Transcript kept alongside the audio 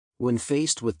When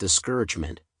faced with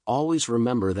discouragement, always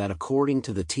remember that according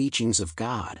to the teachings of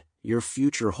God, your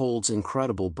future holds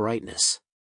incredible brightness.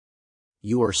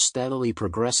 You are steadily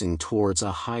progressing towards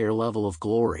a higher level of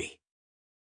glory.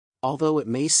 Although it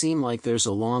may seem like there's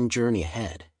a long journey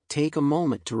ahead, take a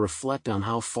moment to reflect on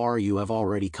how far you have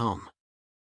already come.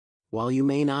 While you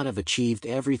may not have achieved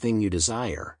everything you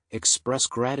desire, express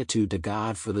gratitude to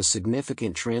God for the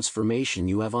significant transformation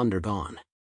you have undergone.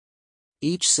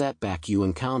 Each setback you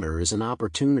encounter is an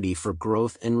opportunity for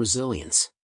growth and resilience.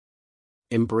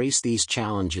 Embrace these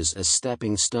challenges as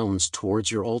stepping stones towards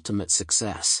your ultimate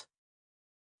success.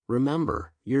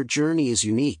 Remember, your journey is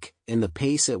unique, and the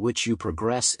pace at which you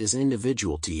progress is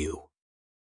individual to you.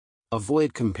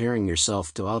 Avoid comparing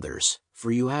yourself to others,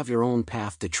 for you have your own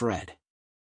path to tread.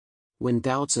 When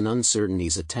doubts and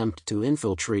uncertainties attempt to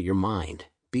infiltrate your mind,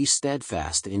 be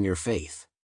steadfast in your faith.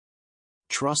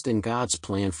 Trust in God's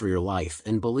plan for your life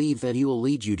and believe that He will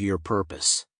lead you to your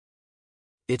purpose.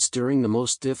 It's during the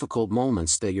most difficult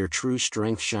moments that your true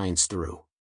strength shines through.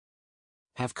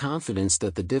 Have confidence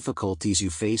that the difficulties you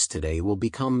face today will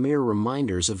become mere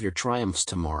reminders of your triumphs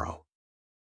tomorrow.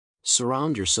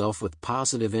 Surround yourself with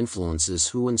positive influences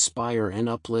who inspire and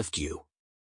uplift you.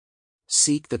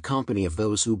 Seek the company of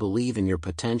those who believe in your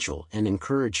potential and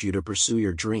encourage you to pursue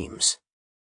your dreams.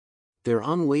 Their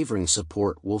unwavering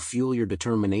support will fuel your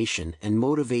determination and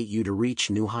motivate you to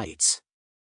reach new heights.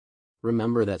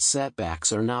 Remember that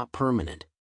setbacks are not permanent.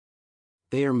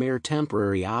 They are mere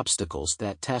temporary obstacles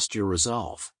that test your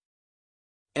resolve.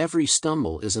 Every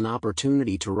stumble is an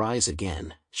opportunity to rise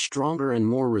again, stronger and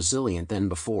more resilient than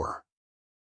before.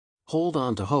 Hold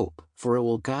on to hope, for it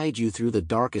will guide you through the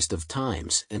darkest of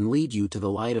times and lead you to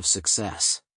the light of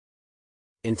success.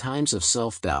 In times of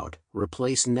self-doubt,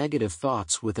 replace negative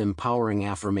thoughts with empowering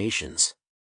affirmations.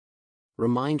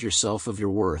 Remind yourself of your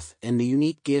worth and the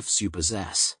unique gifts you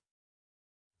possess.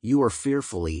 You are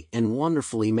fearfully and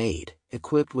wonderfully made,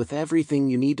 equipped with everything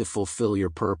you need to fulfill your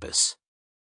purpose.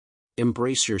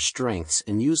 Embrace your strengths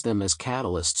and use them as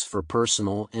catalysts for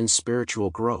personal and spiritual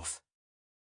growth.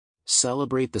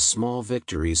 Celebrate the small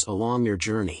victories along your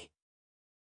journey.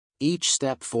 Each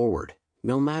step forward,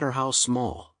 no matter how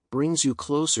small, brings you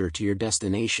closer to your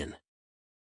destination.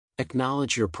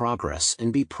 Acknowledge your progress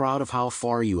and be proud of how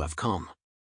far you have come.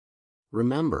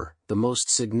 Remember, the most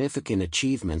significant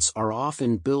achievements are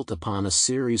often built upon a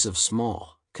series of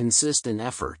small, consistent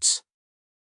efforts.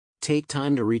 Take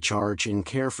time to recharge and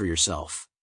care for yourself.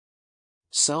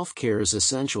 Self-care is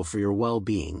essential for your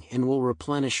well-being and will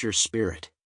replenish your spirit.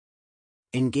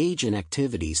 Engage in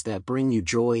activities that bring you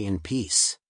joy and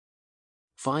peace.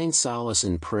 Find solace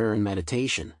in prayer and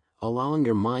meditation, allowing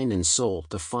your mind and soul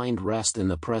to find rest in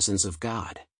the presence of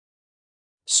God.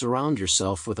 Surround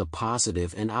yourself with a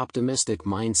positive and optimistic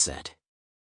mindset.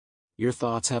 Your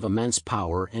thoughts have immense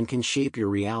power and can shape your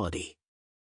reality.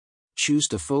 Choose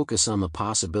to focus on the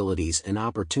possibilities and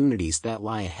opportunities that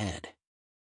lie ahead.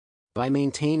 By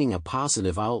maintaining a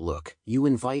positive outlook, you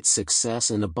invite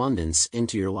success and abundance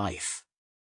into your life.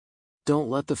 Don't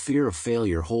let the fear of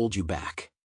failure hold you back.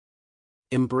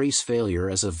 Embrace failure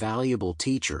as a valuable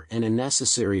teacher and a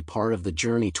necessary part of the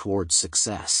journey towards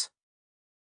success.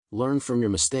 Learn from your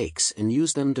mistakes and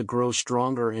use them to grow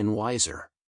stronger and wiser.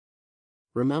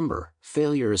 Remember,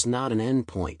 failure is not an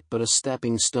endpoint but a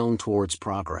stepping stone towards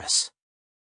progress.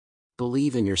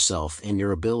 Believe in yourself and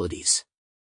your abilities.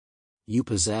 You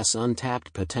possess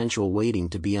untapped potential waiting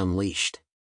to be unleashed.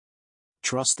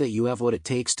 Trust that you have what it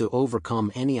takes to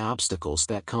overcome any obstacles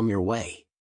that come your way.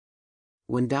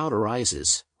 When doubt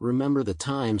arises, remember the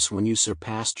times when you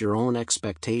surpassed your own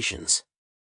expectations.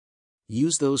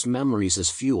 Use those memories as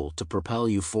fuel to propel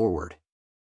you forward.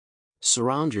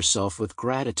 Surround yourself with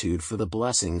gratitude for the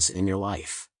blessings in your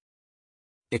life.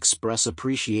 Express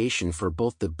appreciation for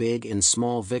both the big and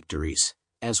small victories,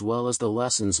 as well as the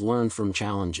lessons learned from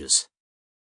challenges.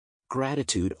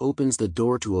 Gratitude opens the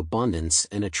door to abundance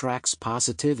and attracts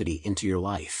positivity into your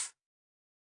life.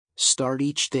 Start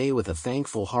each day with a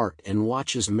thankful heart and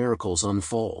watch as miracles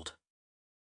unfold.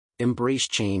 Embrace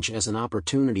change as an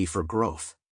opportunity for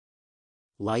growth.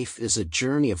 Life is a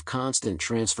journey of constant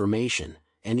transformation,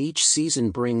 and each season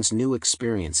brings new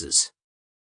experiences.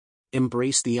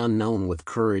 Embrace the unknown with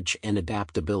courage and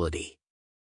adaptability.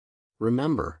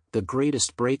 Remember, the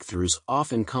greatest breakthroughs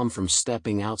often come from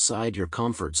stepping outside your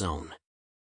comfort zone.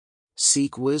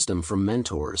 Seek wisdom from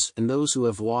mentors and those who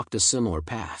have walked a similar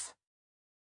path.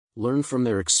 Learn from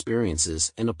their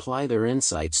experiences and apply their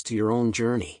insights to your own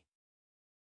journey.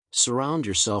 Surround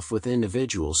yourself with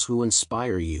individuals who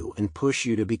inspire you and push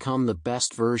you to become the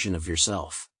best version of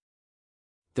yourself.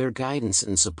 Their guidance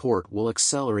and support will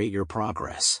accelerate your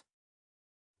progress.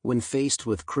 When faced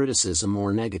with criticism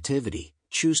or negativity,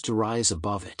 choose to rise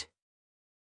above it.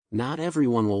 Not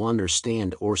everyone will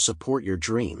understand or support your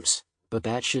dreams, but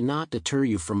that should not deter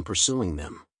you from pursuing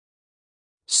them.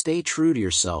 Stay true to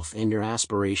yourself and your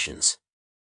aspirations.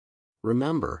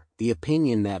 Remember, the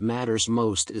opinion that matters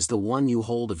most is the one you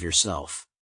hold of yourself.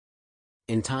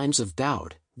 In times of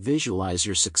doubt, visualize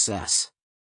your success.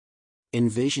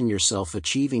 Envision yourself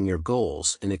achieving your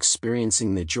goals and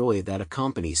experiencing the joy that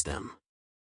accompanies them.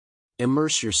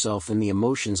 Immerse yourself in the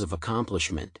emotions of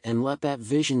accomplishment and let that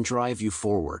vision drive you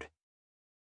forward.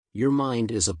 Your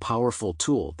mind is a powerful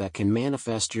tool that can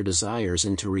manifest your desires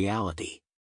into reality.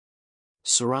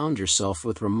 Surround yourself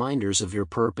with reminders of your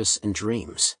purpose and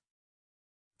dreams.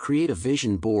 Create a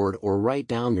vision board or write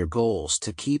down your goals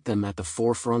to keep them at the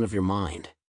forefront of your mind.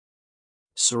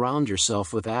 Surround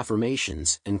yourself with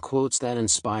affirmations and quotes that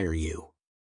inspire you.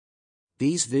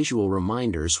 These visual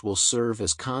reminders will serve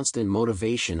as constant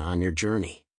motivation on your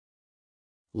journey.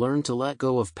 Learn to let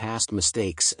go of past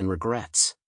mistakes and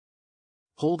regrets.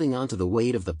 Holding on to the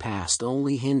weight of the past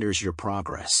only hinders your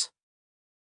progress.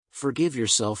 Forgive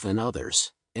yourself and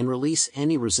others, and release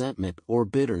any resentment or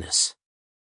bitterness.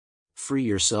 Free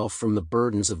yourself from the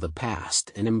burdens of the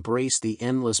past and embrace the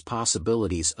endless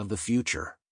possibilities of the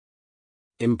future.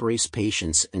 Embrace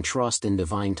patience and trust in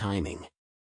divine timing.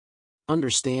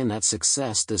 Understand that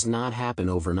success does not happen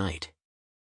overnight.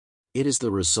 It is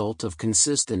the result of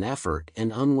consistent effort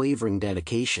and unwavering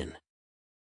dedication.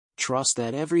 Trust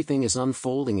that everything is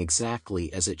unfolding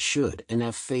exactly as it should and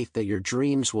have faith that your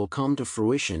dreams will come to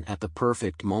fruition at the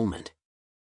perfect moment.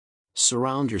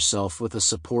 Surround yourself with a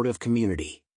supportive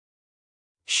community.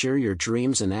 Share your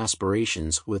dreams and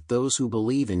aspirations with those who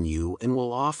believe in you and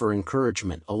will offer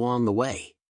encouragement along the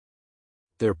way.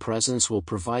 Their presence will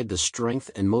provide the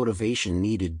strength and motivation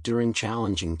needed during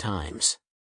challenging times.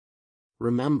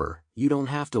 Remember, you don't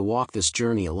have to walk this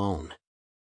journey alone.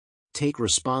 Take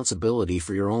responsibility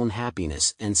for your own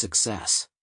happiness and success.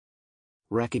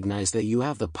 Recognize that you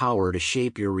have the power to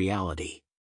shape your reality.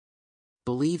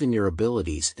 Believe in your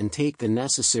abilities and take the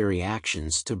necessary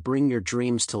actions to bring your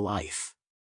dreams to life.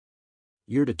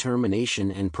 Your determination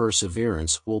and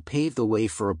perseverance will pave the way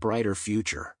for a brighter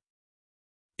future.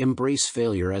 Embrace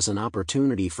failure as an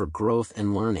opportunity for growth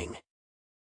and learning.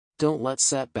 Don't let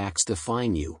setbacks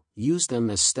define you, use them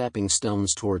as stepping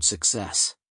stones toward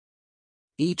success.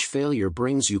 Each failure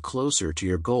brings you closer to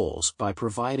your goals by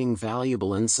providing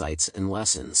valuable insights and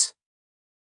lessons.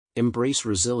 Embrace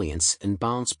resilience and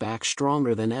bounce back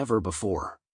stronger than ever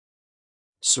before.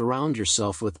 Surround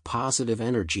yourself with positive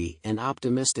energy and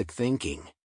optimistic thinking.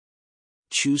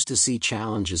 Choose to see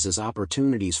challenges as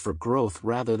opportunities for growth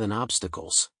rather than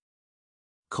obstacles.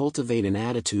 Cultivate an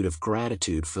attitude of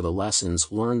gratitude for the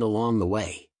lessons learned along the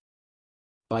way.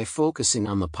 By focusing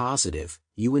on the positive,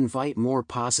 you invite more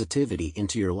positivity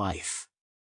into your life.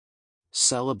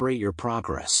 Celebrate your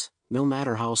progress, no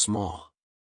matter how small.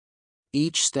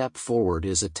 Each step forward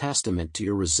is a testament to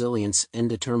your resilience and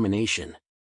determination.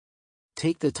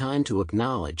 Take the time to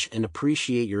acknowledge and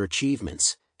appreciate your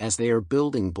achievements, as they are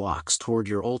building blocks toward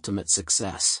your ultimate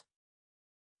success.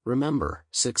 Remember,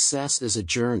 success is a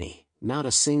journey, not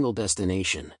a single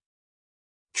destination.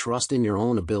 Trust in your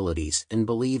own abilities and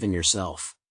believe in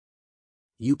yourself.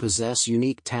 You possess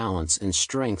unique talents and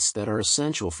strengths that are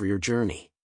essential for your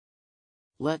journey.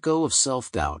 Let go of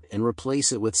self-doubt and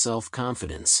replace it with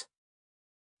self-confidence.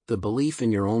 The belief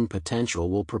in your own potential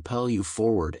will propel you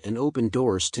forward and open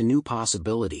doors to new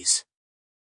possibilities.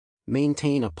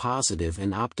 Maintain a positive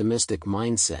and optimistic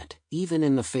mindset, even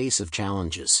in the face of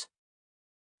challenges.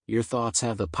 Your thoughts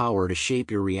have the power to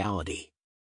shape your reality.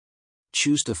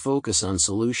 Choose to focus on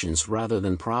solutions rather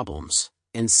than problems,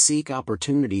 and seek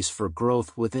opportunities for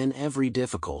growth within every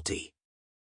difficulty.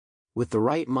 With the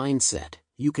right mindset,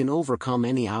 you can overcome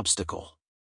any obstacle.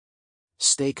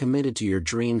 Stay committed to your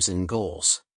dreams and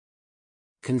goals.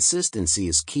 Consistency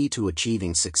is key to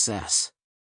achieving success.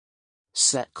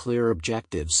 Set clear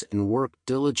objectives and work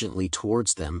diligently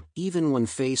towards them, even when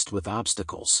faced with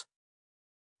obstacles.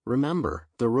 Remember,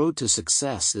 the road to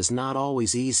success is not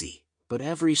always easy, but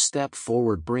every step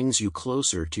forward brings you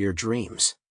closer to your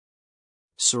dreams.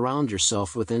 Surround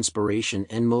yourself with inspiration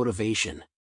and motivation.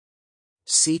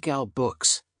 Seek out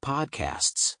books,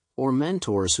 podcasts, or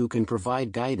mentors who can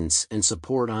provide guidance and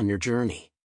support on your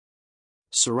journey.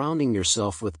 Surrounding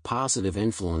yourself with positive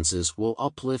influences will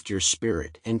uplift your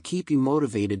spirit and keep you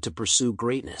motivated to pursue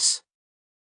greatness.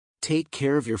 Take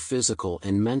care of your physical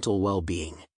and mental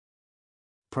well-being.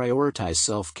 Prioritize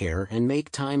self-care and make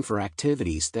time for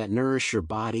activities that nourish your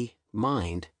body,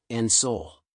 mind, and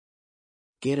soul.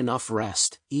 Get enough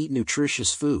rest, eat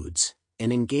nutritious foods,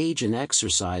 and engage in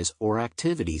exercise or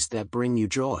activities that bring you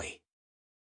joy.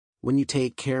 When you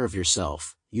take care of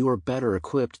yourself, you are better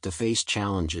equipped to face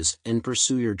challenges and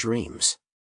pursue your dreams.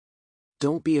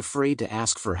 Don't be afraid to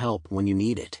ask for help when you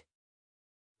need it.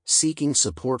 Seeking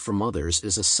support from others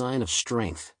is a sign of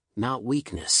strength, not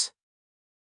weakness.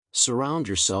 Surround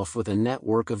yourself with a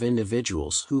network of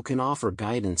individuals who can offer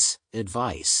guidance,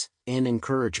 advice, and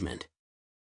encouragement.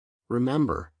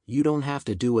 Remember, you don't have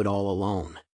to do it all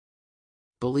alone.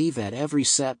 Believe that every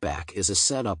setback is a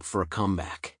setup for a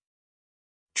comeback.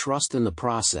 Trust in the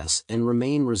process and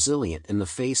remain resilient in the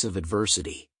face of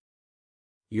adversity.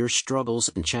 Your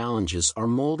struggles and challenges are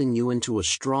molding you into a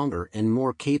stronger and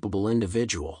more capable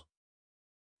individual.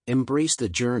 Embrace the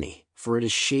journey, for it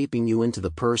is shaping you into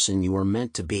the person you are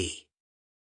meant to be.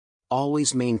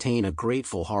 Always maintain a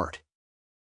grateful heart.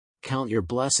 Count your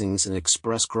blessings and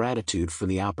express gratitude for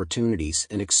the opportunities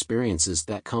and experiences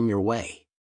that come your way.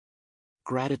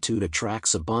 Gratitude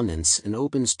attracts abundance and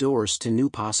opens doors to new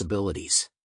possibilities.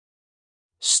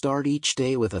 Start each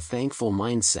day with a thankful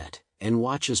mindset, and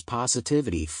watch as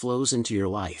positivity flows into your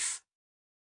life.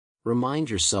 Remind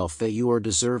yourself that you are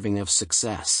deserving of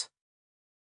success.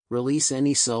 Release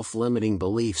any self-limiting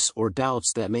beliefs or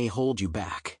doubts that may hold you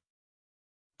back.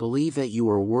 Believe that you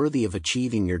are worthy of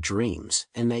achieving your dreams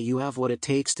and that you have what it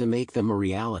takes to make them a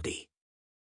reality.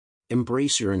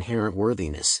 Embrace your inherent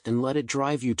worthiness and let it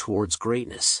drive you towards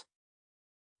greatness.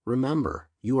 Remember,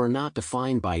 you are not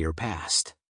defined by your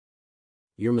past.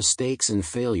 Your mistakes and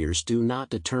failures do not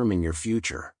determine your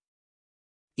future.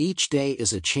 Each day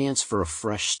is a chance for a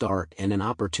fresh start and an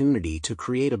opportunity to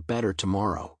create a better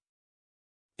tomorrow.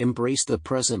 Embrace the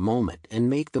present moment and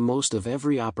make the most of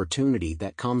every opportunity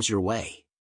that comes your way.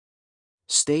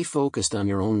 Stay focused on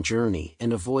your own journey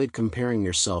and avoid comparing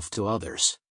yourself to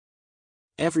others.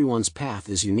 Everyone's path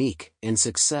is unique, and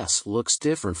success looks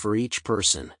different for each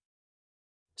person.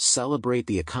 Celebrate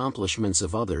the accomplishments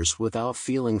of others without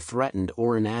feeling threatened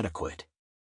or inadequate.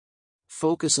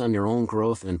 Focus on your own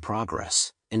growth and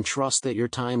progress, and trust that your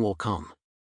time will come.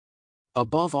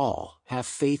 Above all, have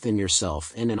faith in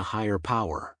yourself and in a higher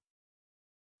power.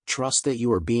 Trust that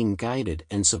you are being guided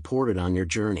and supported on your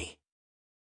journey.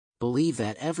 Believe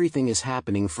that everything is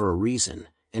happening for a reason,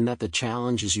 and that the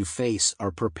challenges you face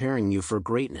are preparing you for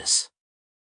greatness.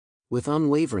 With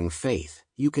unwavering faith,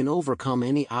 you can overcome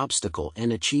any obstacle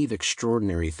and achieve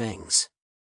extraordinary things.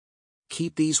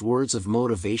 Keep these words of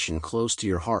motivation close to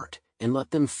your heart, and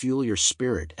let them fuel your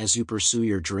spirit as you pursue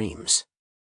your dreams.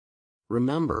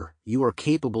 Remember, you are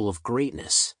capable of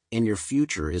greatness, and your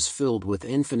future is filled with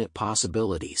infinite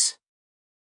possibilities.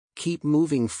 Keep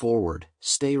moving forward,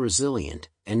 stay resilient,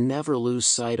 and never lose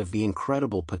sight of the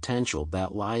incredible potential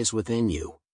that lies within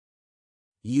you.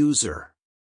 User